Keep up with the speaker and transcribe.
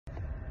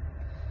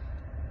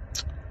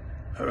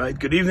All right,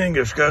 good evening.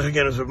 Hashgacha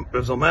again is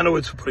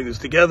Zalmanowitz for putting this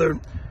together,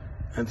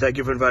 and thank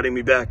you for inviting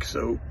me back.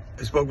 So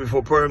I spoke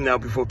before Purim, now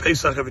before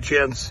Pesach I have a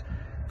chance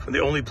from the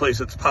only place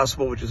that's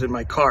possible, which is in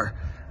my car,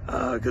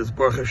 because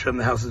Baruch Hashem,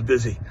 the house is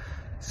busy.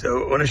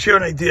 So I want to share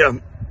an idea.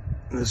 In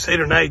the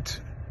Seder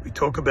night, we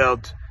talk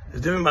about,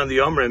 there's different on the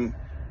Omrim,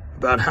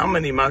 about how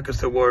many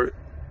Makkos there were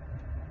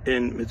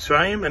in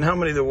Mitzrayim and how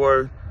many there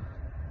were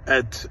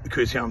at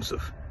Kriyas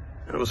Yamsuf.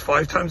 And it was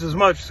 5 times as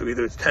much, so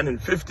either it's 10 and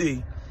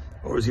 50,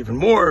 or it's even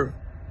more,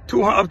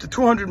 up to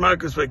 200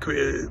 Makkos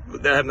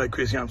that had like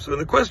Kriyas Yamsuf.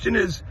 And the question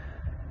is,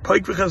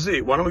 Paik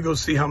v'chazi, why don't we go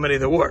see how many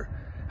there were?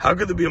 How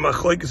could there be a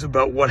machlokes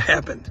about what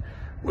happened?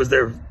 Was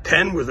there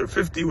 10? Was there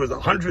 50? Was there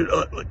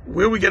 100?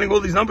 Where are we getting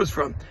all these numbers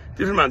from?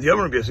 Different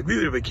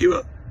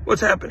amount.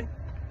 What's happening?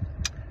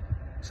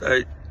 So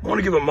I want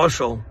to give a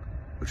mashal,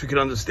 which we can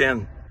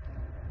understand.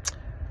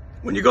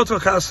 When you go to a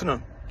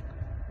chasana,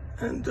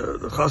 and the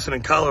chasana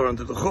and kala are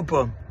under the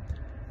chuppah,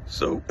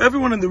 so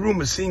everyone in the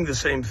room is seeing the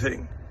same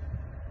thing.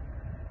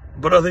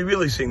 But are they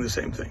really seeing the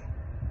same thing?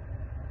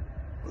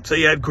 Let's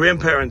say you had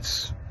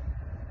grandparents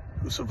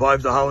who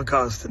survived the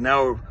Holocaust and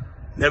now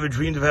never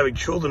dreamed of having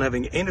children,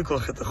 having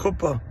einiklach at the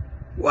chuppah.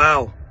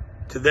 Wow.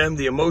 To them,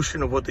 the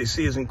emotion of what they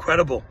see is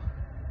incredible,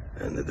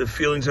 and the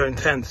feelings are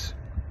intense.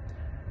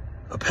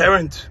 A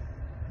parent,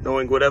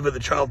 knowing whatever the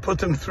child put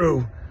them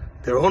through,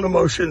 their own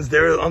emotions,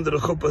 they're under the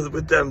chuppah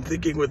with them,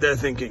 thinking what they're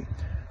thinking.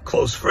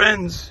 Close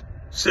friends,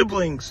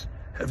 siblings,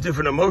 have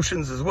different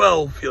emotions as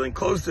well, feeling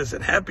closeness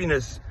and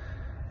happiness.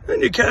 And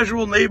your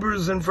casual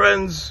neighbors and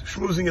friends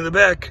schmoozing in the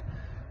back.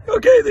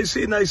 Okay, they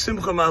see a nice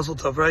simcha mazel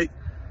tov, right?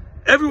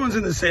 Everyone's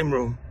in the same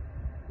room.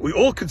 We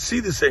all could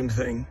see the same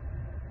thing,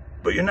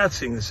 but you're not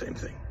seeing the same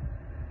thing.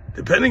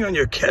 Depending on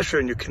your kesher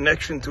and your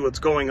connection to what's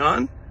going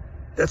on,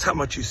 that's how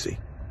much you see.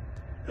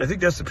 And I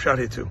think that's the pshat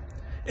here too.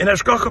 In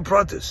hashgacha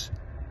pratis,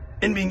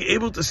 in being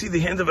able to see the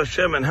hand of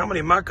Hashem and how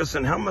many makkos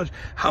and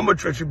how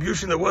much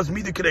retribution there was,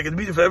 mida connected,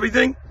 mida for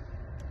everything,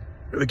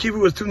 Rabbi Kiva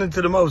was tuned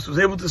into the most, was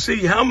able to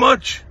see how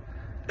much,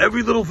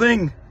 every little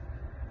thing.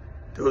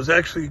 There was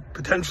actually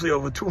potentially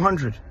over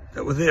 200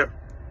 that were there.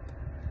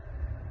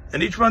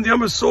 And each one of the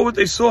Yomers saw what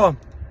they saw,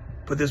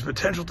 but there's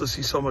potential to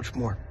see so much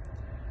more.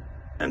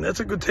 And that's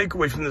a good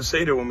takeaway from the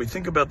Seder. When we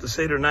think about the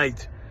Seder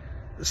night's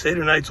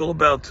all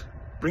about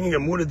bringing a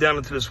Muda down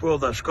into this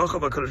world, hashgacha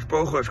v'kadosh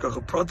baruch hu,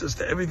 hashgacha pratis,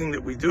 to everything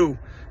that we do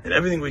and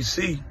everything we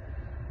see,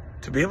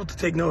 to be able to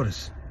take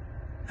notice.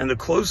 And the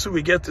closer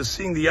we get to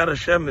seeing the Yad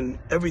Hashem in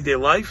everyday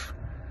life,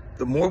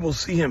 the more we'll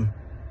see Him.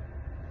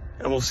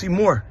 And we'll see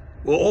more.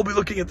 We'll all be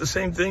looking at the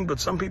same thing, but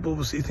some people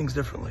will see things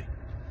differently.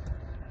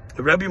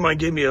 The Rabbi of mine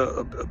gave me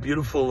a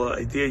beautiful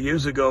idea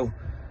years ago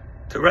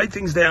to write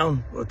things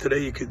down, or today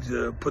you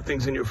could put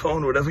things in your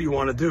phone, whatever you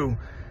want to do.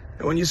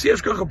 And when you see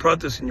hashgacha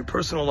pratis in your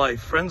personal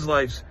life, friends'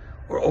 lives,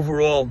 or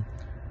overall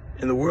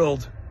in the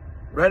world,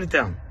 write it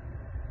down.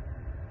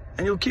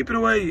 And you'll keep it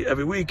away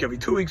every week, every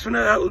 2 weeks,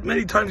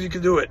 many times you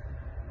can do it.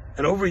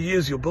 And over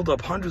years, you'll build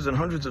up hundreds and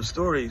hundreds of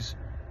stories.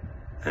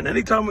 And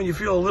anytime when you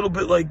feel a little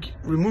bit like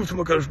removed from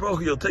HaKadosh Baruch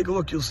Hu, you'll take a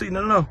look, you'll see,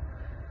 no,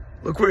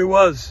 look where he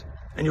was.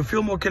 And you'll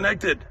feel more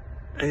connected.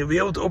 And you'll be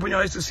able to open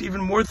your eyes to see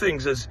even more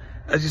things as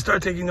you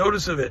start taking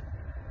notice of it.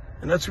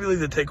 And that's really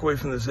the takeaway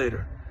from the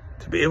Seder.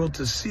 To be able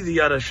to see the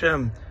Yad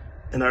Hashem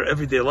in our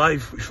everyday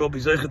life. We shall be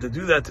zeicha to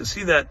do that, to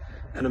see that.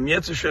 And Am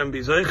Yetz Hashem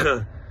be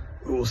zeicha,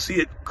 we will see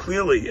it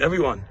clearly,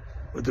 everyone,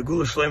 with the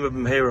Gula Shlema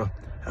B'Meira.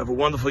 Have a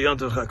wonderful Yom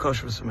Tov, Chag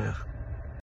Kosher V'Sameach.